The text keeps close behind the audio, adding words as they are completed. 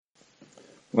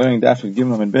Learning Daf of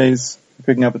Gimel and Beis,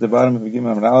 picking up at the bottom of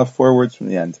Gimel and Aleph, 4 words from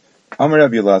the end. Amar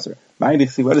Rabbi Elazar.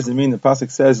 What does it mean? The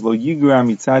pasuk says, "Lo yigra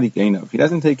mitzadik einav." He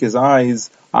doesn't take his eyes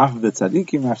off of the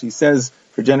tzaddikim. Actually, says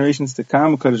for generations to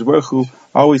come, Kadosh Baruch Hu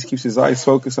always keeps his eyes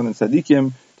focused on the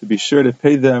tzaddikim to be sure to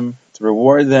pay them, to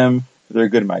reward them for their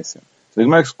good ma'asim. So the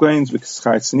Gemara explains because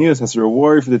Schar Tznius has a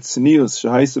reward for the Tznius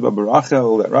Shahaisa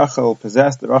Rachel that Rachel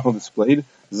possessed, that Rachel displayed.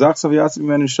 Zachsav Yatzim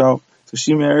Menu Shaul. So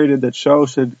she merited that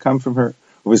Shaul should come from her.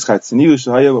 And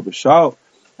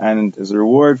as a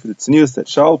reward for the tznius that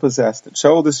Shaul possessed, that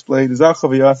Shaul displayed,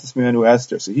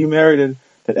 Esther. So he merited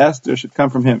that Esther should come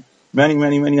from him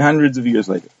many hundreds of years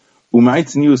later. What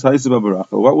was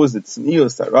the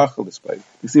tznius that Rachel displayed?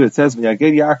 You see what it says, when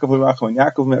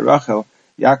Yaakov met Rachel,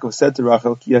 Yaakov said to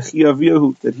Rachel,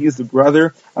 that he is the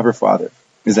brother of her father.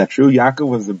 Is that true? Yaakov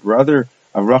was the brother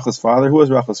of Rachel's father. Who was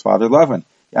Rachel's father? Lavan.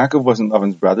 Yaakov wasn't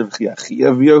Lavan's brother.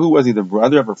 Who was he? The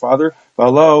brother of her father?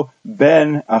 Valo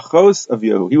ben achos of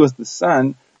Yehu. He was the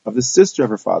son of the sister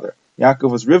of her father.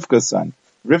 Yaakov was Rivka's son.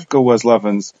 Rivka was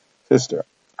Lavan's sister.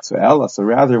 So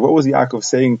rather, what was Yaakov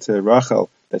saying to Rachel?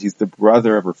 That he's the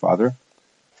brother of her father?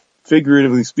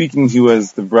 Figuratively speaking, he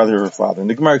was the brother of her father. And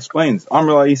the Gemara explains,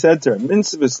 Amrullah, he said to her,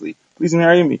 minciviously, please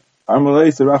marry me.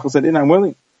 Amrullah, so Rachel said, I'm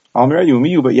willing. I'll marry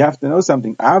you, but you have to know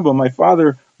something. Abba, my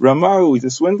father, Ramahu, he's a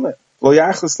swindler.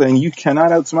 Saying you cannot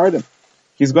outsmart him.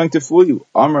 He's going to fool you.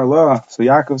 Amar Allah. So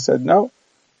Yaakov said, no.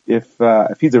 If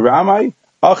he's a Ramai,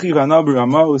 Achiv Anabu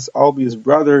Ramos, I'll be his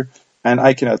brother, and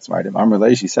I can outsmart him. Amar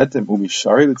Allah, she said to him,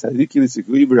 Umishari l'tzadiki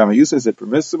l'tzikui b'Ramayusa, is it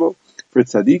permissible for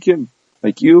tzadikim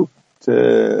like you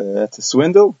to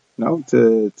swindle? No,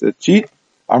 to cheat?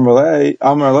 Amar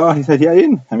Allah, he said, yeah,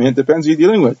 I mean, it depends who you're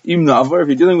dealing with. Im Navar, if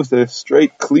you're dealing with a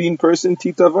straight, clean person,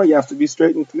 Titavar, you have to be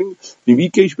straight and clean.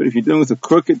 Vimikesh, but if you're dealing with a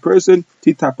crooked person,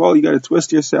 Titapal, you got to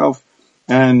twist yourself,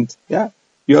 and you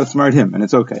outsmart him, and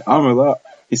it's okay. Amar Allah,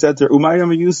 he said to her, Umay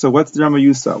Ramayusa, what's the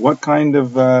Ramayusa? What kind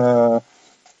of a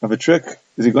trick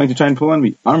is he going to try and pull on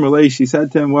me? Amar Allah, she said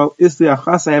to him, well, Isli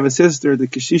Achas, I have a sister, the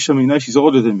Keshisha Mina, she's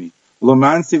older than me.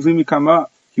 Loman Sivlimi Kama,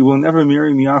 he will never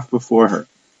marry me off before her.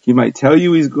 He might tell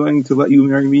you he's going to let you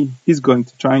marry me. He's going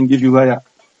to try and give you Leah.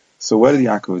 So what did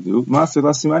Yaakov do? Master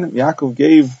la simanim. Yaakov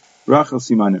gave Rachel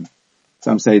simanim.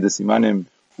 Some say the simanim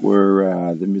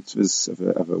were the mitzvahs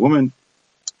of a woman.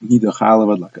 Nida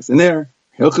chalav adlakas iner,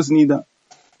 hilchas nida.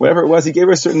 Whatever it was, he gave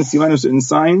her certain simanim, certain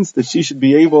signs that she should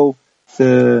be able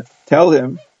to tell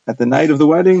him at the night of the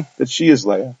wedding that she is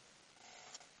Leah.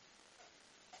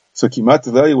 So kimat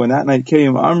Leah, when that night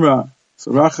came, Amra.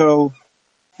 So Rachel,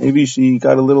 maybe she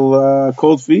got a little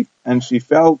cold feet, and she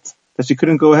felt that she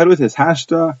couldn't go ahead with this.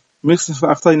 Hashta,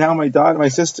 now my daughter, my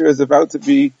sister is about to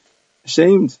be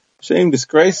shamed,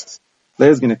 disgraced.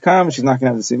 Leah's going to come, she's not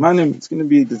going to have the simanim, it's going to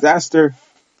be a disaster.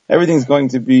 Everything's going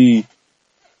to be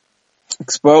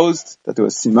exposed, that there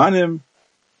was simanim,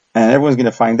 and everyone's going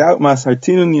to find out.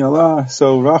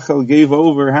 So Rachel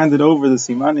handed over the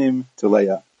simanim to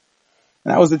Leah.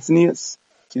 And that was the tznius.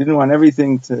 She didn't want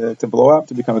everything to blow up,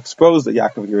 to become exposed, that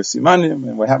Yaakov gave her simanim,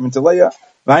 and what happened to Leah.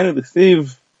 Vainu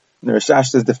b'chtiv, the Rashash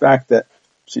says the fact that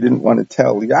she didn't want to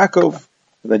tell Yaakov,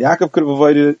 that Yaakov could have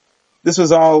avoided it. This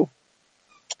was all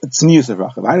tznius of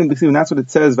Rachel. Vainu b'chtiv, and that's what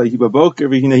it says, Vayihi baboker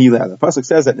v'hina hi Leah. The pasuk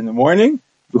says that in the morning,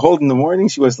 behold, in the morning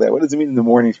she was Leah. What does it mean in the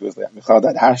morning she was Leah?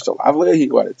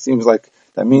 What? It seems like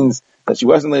that means that she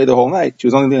wasn't Leah the whole night. She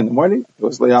was only Leah in the morning. It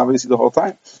was Leah obviously the whole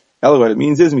time. What it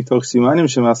means is, mitoch simanim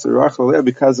shemasar Rachel Leah,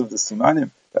 because of the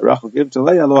simanim that Rachel gave to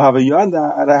Leah, lo hava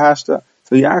yada at hashta.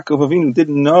 So Yaakov Avinu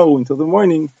didn't know until the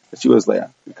morning that she was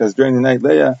Leah, because during the night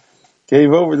Leah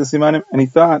gave over the simanim, and he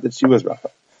thought that she was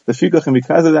Rachel. The fikach, and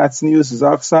because of that tznius is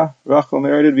aksa, Rachel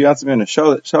merited v'yatzim and a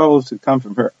Shaul, that Shaul should come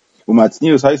from her. Umat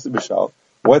tznius haisa b'Shaul.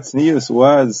 What tznius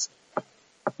was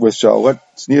with Shaul? What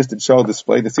tznius did Shaul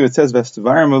display? To see what it says,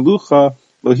 v'estvar melucha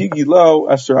lo higi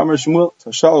lo asher amar Shmuel. So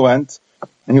Shaul went,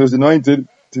 and he was anointed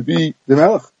to be the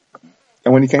Melech.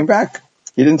 And when he came back,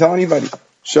 he didn't tell anybody.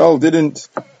 Shaul didn't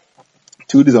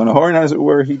toot his own horn, as it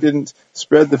were. He didn't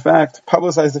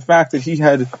publicize the fact that he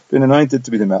had been anointed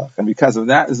to be the Melech. And because of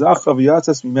that, Zachav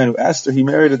Yatzas Mimenu Esther, he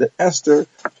merited that Esther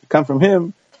should come from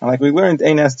him. And like we learned,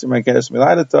 Ein Esther Mekedesh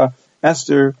Miladata,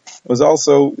 Esther was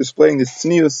also displaying this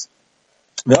tznius.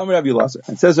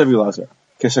 And says Rabbi Elazar,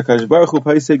 Keshakadosh Baruch Hu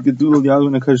Paisei Gedul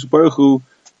Yalun, Kadosh Baruch Hu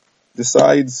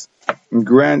decides and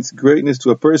grants greatness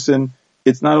to a person,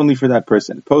 it's not only for that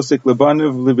person. Posek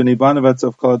lebanav libnei banav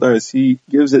atzov kol hadaros. He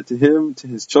gives it to him, to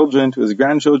his children, to his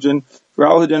grandchildren, for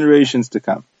all the generations to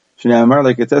come. Shnei Amar,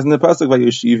 like it says in the pasuk,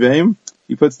 vayoshiveim,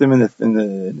 he puts them in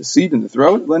the seat, in the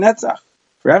throne, lenetzach,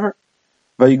 forever.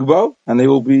 Vayigbo, and they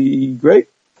will be great.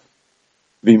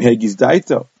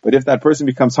 But if that person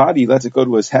becomes haughty, he lets it go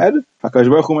to his head. So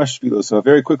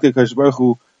very quickly, HaKadosh Baruch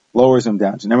Hu lowers him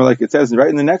down. Remember, like it says right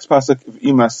in the next pasuk,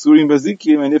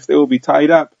 and if they will be tied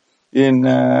up in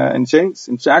chains,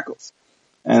 in shackles.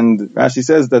 And Rashi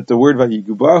says that the word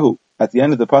vayigbahu at the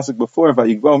end of the pasuk before,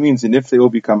 vayigbahu means, and if they will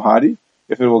become haughty,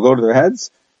 if it will go to their heads,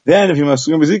 then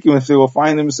if they will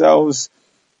find themselves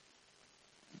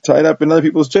tied up in other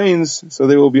people's chains, so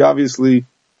they will be obviously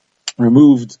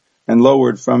removed and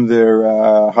lowered from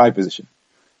their high position.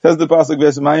 Says the pasuk,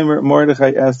 "Maimer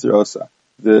Mordechai Esther Osa."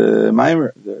 The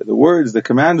Maimer, the words, the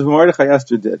command of Mordechai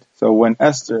Esther did. So when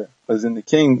Esther was in the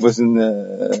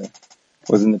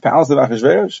palace of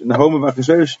Achashverosh, in the home of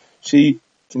Achashverosh, she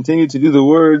continued to do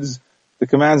the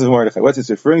commands of Mordechai. What's it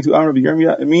referring to? Amar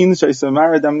b'Yirmiyah. It means she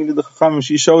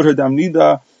showed her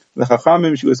damnida the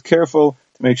Chachamim. She was careful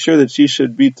to make sure that she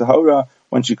should be tahora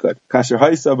when she could. Kasher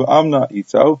haisa ba'amna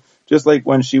ito. Just like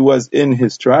when she was in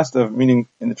his trust, meaning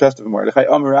in the trust of Mordechai.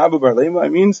 Amar Rabba bar Lema.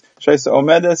 It means shaisa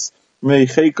omedes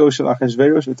me'cheiko shel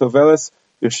Achashverosh v'toveles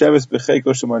yosheves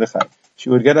b'cheiko shel Mordechai. She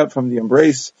would get up from the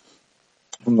embrace,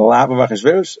 from the lap of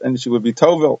Achashverosh, and she would be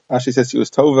tovel. She says she was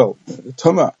tovel,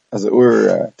 tuma, as it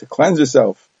were, to cleanse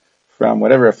herself from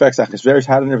whatever effects Achashverosh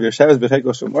had on her. Yosheves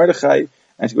b'cheiko shel Mordechai,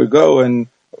 and she would go and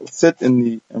sit in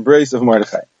the embrace of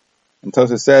Mordechai. And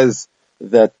Tosa says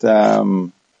that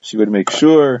she would make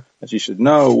sure that she should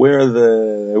know where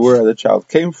the child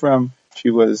came from. She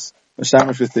was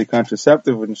mashamish with the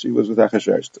contraceptive when she was with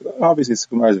Achashverosh. Obviously, this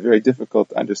Gemara is very difficult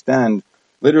to understand.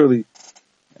 Literally,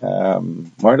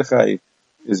 Mordechai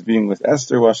is being with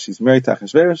Esther while she's married to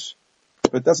Achashverosh.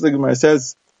 But that's what the Gemara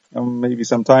says. Maybe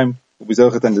sometime we'll be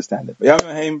able to understand it. But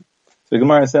so the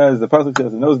Gemara says, the pasuk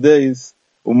says, in those days,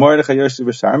 Mordechai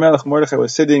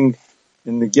was sitting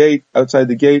in the gate, outside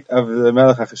the gate of the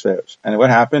Melech Achashverosh. And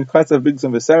what happened? Bigsan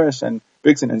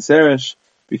and Seresh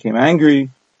became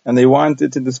angry, and they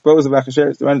wanted to dispose of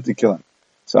Achashverosh. They wanted to kill him.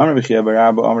 So Amar B'Chia bar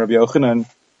Abba, Amar Rabbi Yochanan,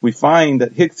 we find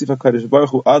that Hiktif HaKadosh Baruch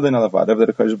Hu Adon Alavav, that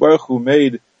HaKadosh Baruch Hu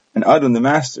made an Adon, the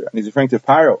master, and he's referring to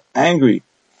Paro, angry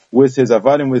with his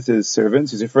Avadim, with his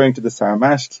servants. He's referring to the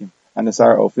Saramashkim and the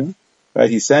Sarofim. Right?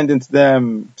 He sent into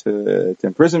them to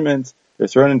imprisonment. They're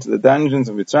thrown into the dungeons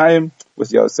of Mitzrayim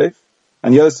with Yosef.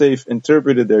 And Yosef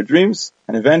interpreted their dreams,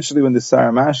 and eventually when the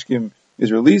Saramashkim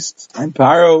is released, and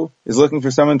Paro is looking for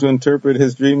someone to interpret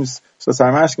his dreams, so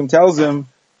Saramashkim tells him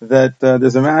that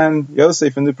there's a man,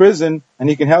 Yosef, in the prison, and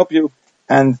he can help you.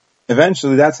 And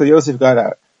eventually that's how Yosef got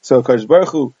out. So Kadosh Baruch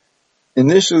Hu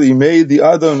initially made the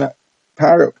Adon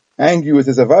Paro angry with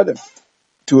his Avadim,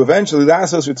 to eventually, to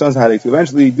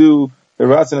eventually do the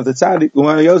Ratzon of the Tzaddik,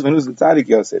 Yosef, and who's the Tzaddik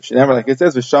Yosef? Remember, like it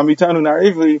says, V'shamitanu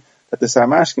narivli, that the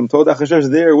Saramashkim told Achashverosh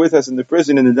there with us in the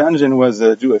prison, in the dungeon, was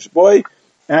a Jewish boy,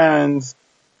 and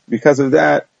because of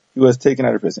that, he was taken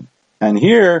out of prison. And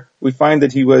here, we find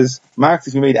that he was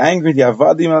maktif, he made angry the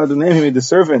Avadim al-Adunim, he made the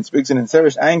servants, Bigsan and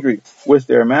Seresh, angry with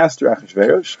their master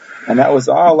Achashverosh, and that was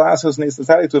all Lasos Nes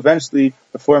Tzaddik to eventually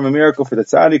perform a miracle for the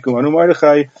Tzaddik, Umanu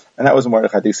Mordechai, and that was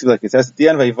Mordechai. You see, like it says at the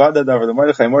end,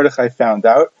 Mordechai found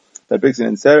out that Bigsan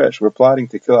and Seresh were plotting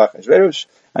to kill Achashverosh,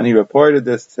 and he reported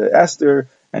this to Esther,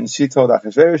 and she told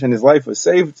Achashverosh, and his life was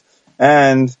saved,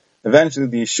 and eventually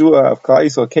the Yeshua of Klal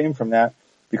Yisrael came from that,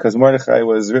 because Mordechai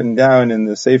was written down in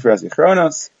the Sefer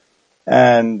HaZichronos,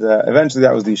 and eventually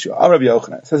that was the Yeshua. Rabbi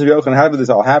Yochanan. It says Rabbi Yochanan, how did this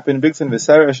all happen? Bigsan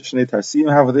v'Seresh Shnei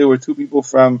Tarsim, how they were two people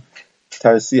from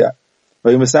Tarsia.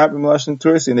 And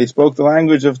they spoke the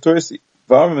language of Tursi.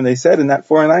 And they said in that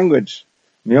foreign language,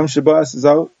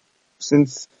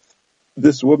 since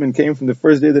this woman came from the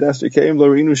first day that Esther came,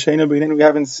 we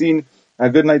haven't seen a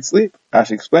good night's sleep.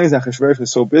 She explains that Achashverosh was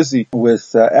so busy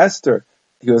with Esther,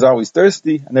 he was always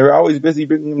thirsty, and they were always busy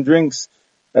bringing him drinks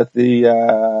at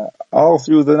all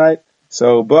through the night.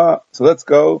 So let's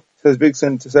go, says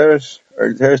Bigsan to Seresh,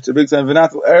 or Seresh to Bigsan,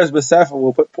 V'natul Eres B'Sefer,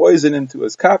 we'll put poison into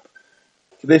his cup,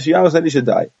 that he should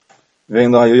die. They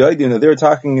were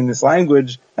talking in this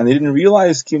language, and they didn't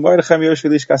realize that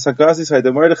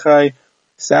Mordechai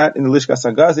sat in the Lishkas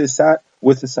Hagazi, sat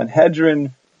with the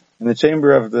Sanhedrin in the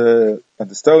chamber of the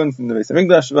stones in the Beis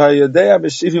Hamikdash,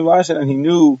 and he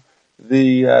knew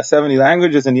the 70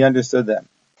 languages and he understood them.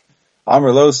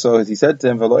 Amr lo, so as he said to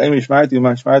him,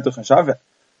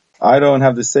 I don't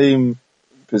have the same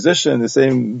position, the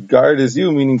same guard as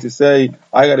you, meaning to say,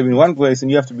 I got to be in one place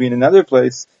and you have to be in another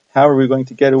place. How are we going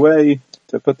to get away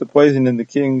to put the poison in the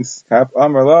king's cup?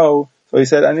 Amr lo, so he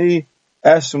said, Ani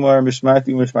eshmar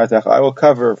mishmarti mishmartach, I will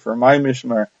cover for my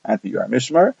mishmar and for your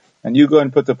mishmar, and you go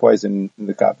and put the poison in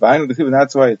the cup. And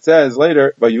that's why it says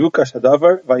later, Vayukash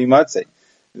hadavar vayimatze.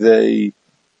 They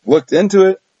looked into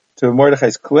it, to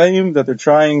Mordechai's claim that they're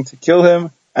trying to kill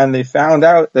him, and they found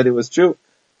out that it was true.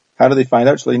 How did they find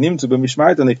out? And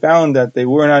they found that they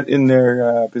were not in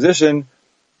their position.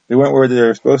 They weren't where they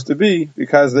were supposed to be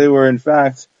because they were in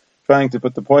fact trying to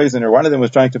put the poison, or one of them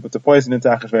was trying to put the poison into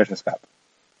Achashverosh's cup.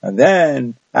 And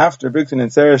then, after Bigtin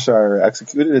and Seresh are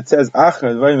executed, it says,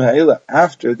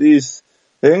 after these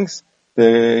things,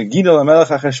 the Gidol HaMelech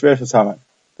Achashverosh was Haman.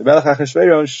 The Melech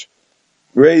Achashverosh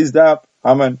raised up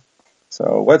Haman.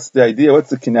 So what's the idea? What's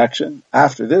the connection?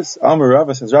 After this, Amar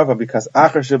Rava says Rava, because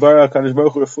Achar Shebara Kadosh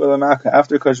Baruch Hu Refuah LaMakkah,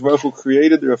 after Kadosh Baruch Hu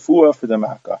created the Refuah for the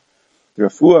Makkah. The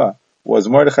Refuah was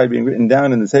Mordechai being written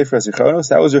down in the Sefer HaZichronos.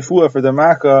 That was Refuah for the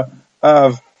Makkah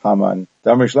of Haman.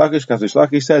 The Amar Shlakish, because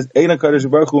Shlakish says, Eina Kadosh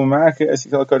Baruch Hu Makkah,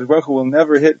 Esikal Kadosh Baruch Hu will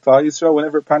never hit Klal Yisrael, will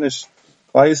never punish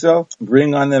Klal Yisrael,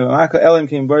 bring on them a Makkah. Elim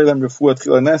came Bari Lem Refuah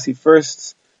Tchila Nes. He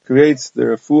first creates the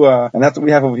refuah, and that's what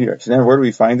we have over here. So then where do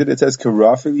we find it? It says,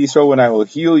 Karafil Yisrael, when I will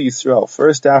heal Yisrael.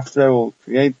 First, after I will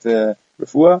create the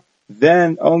refuah,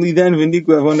 then, only then,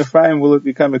 V'nigla Avon Ephraim, will it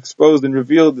become exposed and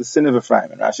revealed the sin of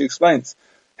Ephraim. And Rashi explains,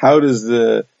 how does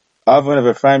the Avon of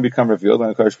Ephraim become revealed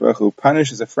when Kadosh Baruch Hu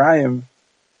punishes Ephraim?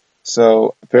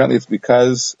 So, apparently it's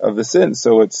because of the sin.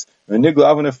 So it's V'nigla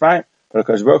Avon Ephraim. But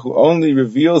Kadosh Baruch Hu only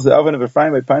reveals the Avon of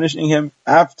Ephraim by punishing him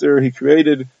after he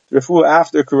created the refuah,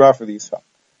 after Karafil Yisrael.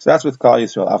 So that's with Klal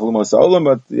Yisrael,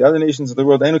 but the other nations of the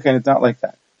world, it's not like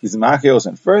that. He's Machios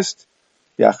and first,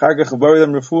 and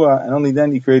only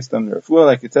then he creates them the refuah,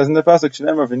 like it says in the pasuk,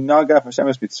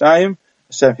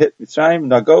 Hashem hit Mitzrayim,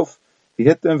 Nagof, he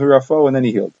hit them v'rafo, and then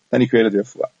he healed. Then he created the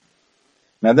refuah.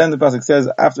 Now then the pasuk says,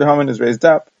 after Haman is raised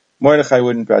up, Mordechai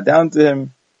wouldn't bow down to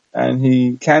him, and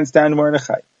he can't stand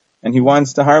Mordechai, and he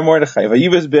wants to harm Mordechai. But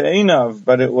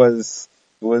it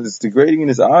was degrading in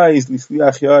his eyes, to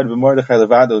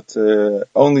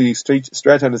only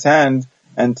stretch out his hand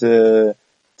and to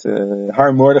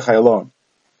harm Mordechai alone.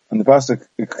 And the pasuk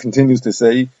continues to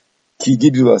say, Ki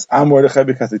gidulas am Mordechai,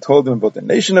 because they told him about the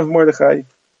nation of Mordechai.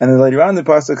 And then later on the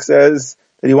pasuk says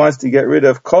that he wants to get rid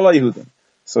of Kol HaYehudim.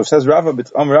 So it says Rava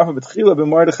b'tchila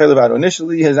b'Mordechai levado.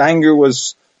 Initially his anger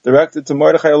was directed to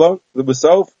Mordechai alone, but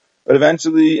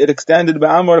eventually it extended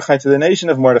b'am Mordechai to the nation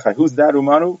of Mordechai. Who's that,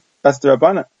 Umanu? That's the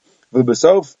Rabbana.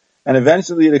 And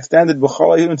eventually it extended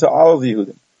B'chol HaYehudim to all of the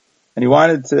Yehudim. And he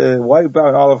wanted to wipe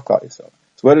out all of Klal Yisrael.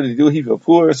 So what did he do? He felt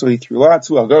poor, so he threw lots.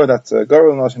 That's a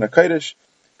Garo in Lashon HaKodesh.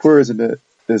 Poor is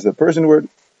a Persian word.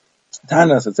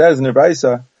 Tanas, it says in the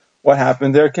Brisa, what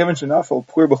happened there? Kevin Shenafel,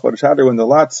 poor B'chodesh Adar, when the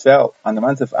lots fell on the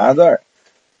month of Adar,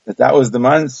 that was the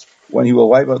month when he will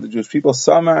wipe out the Jewish people.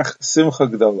 Samach Simcha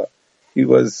Gdola. He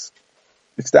was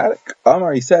ecstatic.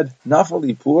 Amar, he said,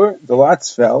 Nafali poor, the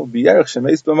lots fell, B'yerech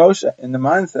Shemeis B'Moshe, in the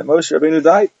month that Moshe Rabbeinu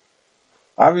died.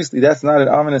 Obviously, that's not an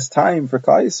ominous time for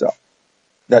Klal Yisrael.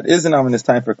 That is an ominous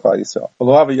time for Klal Yisrael.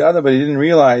 But he didn't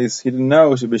realize, he didn't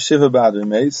know, Shebeshiva B'Adar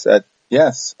Meis, that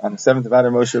yes, on the 7th of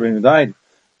Adar Moshe Rabbeinu died,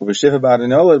 Shebeshiva B'Adar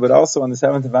Nolad, but also on the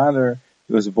 7th of Adar,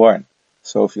 he was born.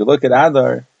 So if you look at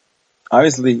Adar,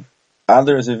 obviously,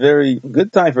 Adar is a very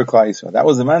good time for Klal Yisrael. That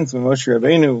was the month when Moshe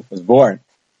Rabbeinu was born.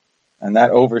 And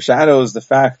that overshadows the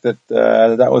fact that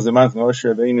that was the month Moshe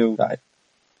Rabbeinu died.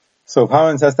 So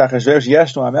Haman says to Achashverosh,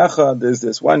 Yeshnu Am Echad, there's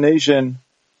this one nation.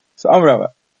 So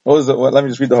Amrava, let me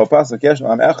just read the whole pasuk. Yeshnu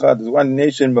Am Echad, there's one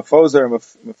nation, Mefuzar,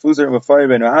 Mefari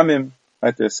Ben Amim,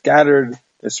 right? They're scattered,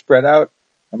 they're spread out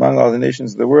among all the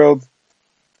nations of the world.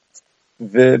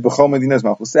 V'b'chol medinas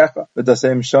malchusecha,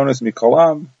 v'dasem shonos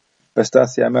mikolam,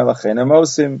 v'stasi hamelach ein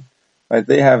amosim, right?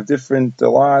 They have different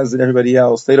laws than everybody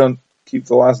else. They don't keep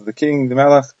the laws of the king, the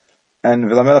melech, and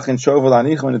v'lamelech in shovel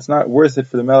anichim, and it's not worth it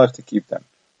for the melech to keep them.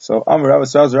 So Amar Rava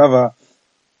Saz Rava,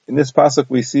 in this pasuk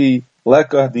we see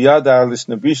Leka Diyada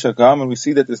Lishnabisha Gam, and we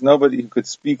see that there's nobody who could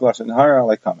speak Lashon Hara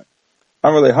like Haman.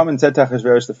 Amar Le Haman said to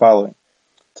Achashverosh the following: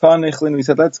 Ta Nechlin, we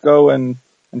said let's go and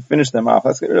finish them off.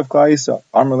 Let's get rid of Klal Yisrael.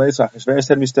 Amar Le Achashverosh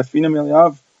said Mistafina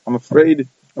Milyav, I'm afraid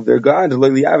of their God.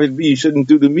 Le'liavid bi, you shouldn't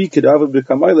do to me Kedavid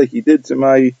b'kamay like he did to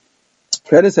my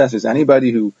predecessors. Anybody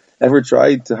who ever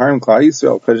tried to harm Klal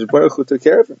Yisrael, Kadosh Baruch Hu took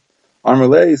care of him.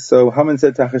 Amalei, so Haman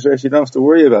said to Achashverosh, you don't have to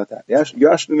worry about that.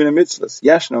 Yashnu min mitzvahs.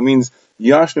 Yashnu means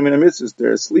Yashnu min mitzvahs.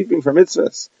 They're sleeping for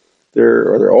mitzvahs.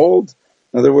 They're old.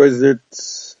 In other words, they're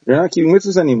not keeping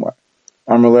mitzvahs anymore.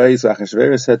 Amalei, so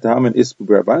Achashverosh said to Haman, Ispu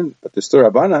b'Rabbanan, but they're still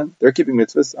Rabbanan. They're keeping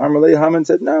mitzvahs. Amalei, Haman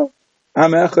said, no.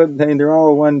 Am echad, they're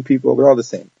all one people. They're all the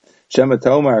same. Shema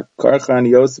Tomar, Karcha and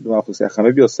Yosef b'Malchusecha.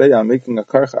 Maybe you'll say, I'm making a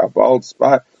karcha, a bald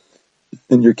spot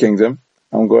in your kingdom.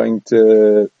 I'm going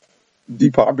to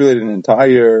depopulate an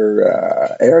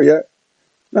entire area.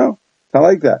 No, not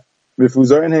like that. They're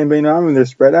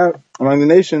spread out among the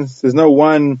nations. There's no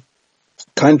one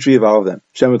country of all of them.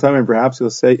 Shematam, and perhaps you'll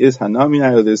say, is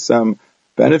Hanamina, there's some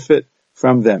benefit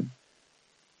from them.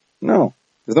 No,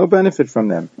 there's no benefit from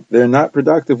them. They're not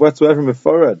productive whatsoever.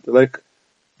 Meforad, they're like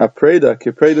a preda,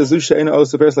 kepreda zushaina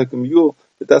osapers, like a mule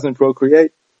that doesn't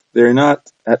procreate. They're not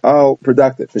at all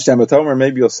productive. For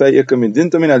maybe you'll say,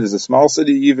 there's a small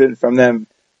city even from them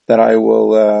that I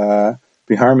will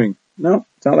be harming. No,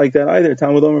 it's not like that either.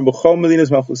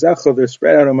 They're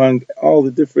spread out among all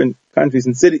the different countries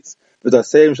and cities.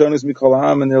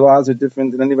 And their laws are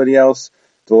different than anybody else.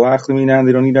 They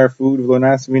don't eat our food.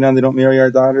 They don't marry our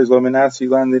daughters.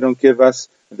 They don't give us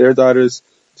their daughters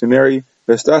to marry.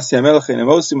 And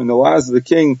the laws of the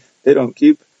king, they don't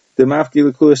keep.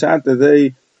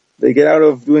 They get out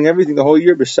of doing everything the whole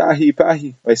year by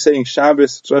saying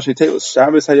Shabbos,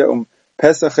 Shabbos Hayom,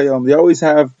 Pesach Hayom. They always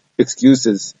have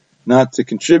excuses not to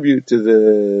contribute to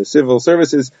the civil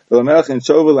services. And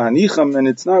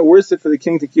it's not worth it for the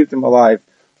king to keep them alive.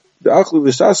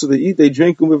 They eat, they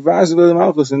drink,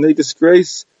 and they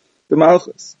disgrace the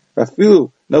malchus.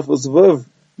 Even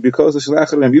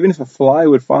if a fly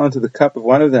would fall into the cup of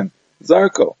one of them,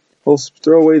 Zarko, he'll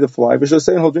throw away the fly, but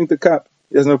he'll drink the cup.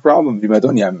 He has no problem. But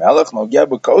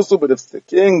if the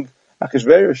king,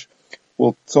 Achashverosh,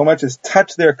 will so much as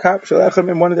touch their cup,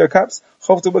 one of their cups,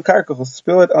 he'll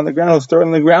spill it on the ground, he'll store it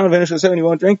on the ground, and he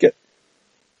won't drink it.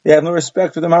 They have no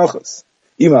respect for the malchus.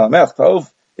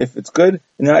 If it's good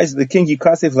in the eyes of the king,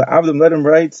 let him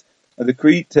write a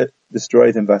decree to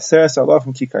destroy them. Vaseres Allah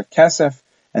from Kikar Kasef,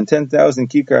 and 10,000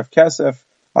 Kikar of Kasef,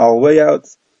 I'll weigh out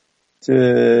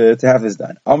to have this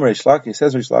done.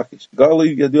 Says Rish Lakish,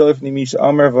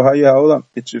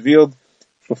 it's revealed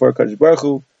before Kadosh Baruch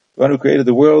Hu, the one who created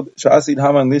the world, Sha'asid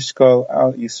Haman Lishkol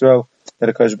Al Yisrael, that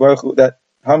Kadosh Baruch Hu, that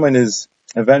Haman is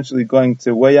eventually going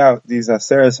to weigh out these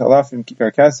Aseres Halafim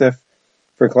Kikar Kasef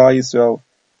for Klal Yisrael,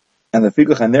 and the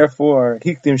Fikuch, and therefore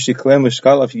Hiktim Shiklem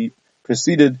L'Shkalav, he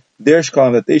preceded their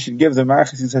Shkalim, that they should give the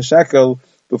Machasis HaShekel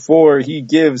before he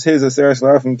gives his Aseres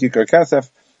Halafim Kikar Kasef,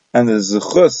 and the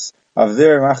Zechus of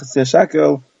their Machasis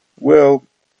HaShekel will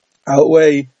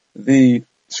outweigh the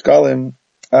Shkalim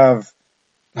of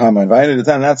Haman.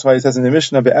 That's why it says in the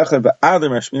Mishnah, Be'echad Ba'adar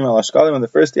Mashmim Al Shkalim, on the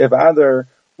first day of Adar,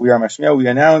 we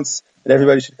announce that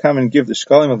everybody should come and give the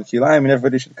Shkalim of the Kilayim, and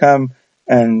everybody should come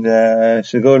and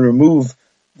should go and remove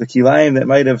the Kilayim that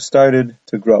might have started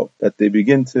to grow. That they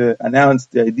begin to announce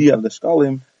the idea of the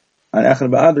Shkalim on Echad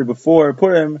Ba'adar before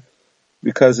Purim,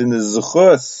 because in the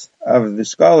Zechus of the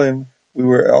Shkalim, we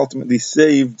were ultimately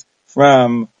saved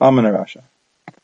from Haman and Rasha.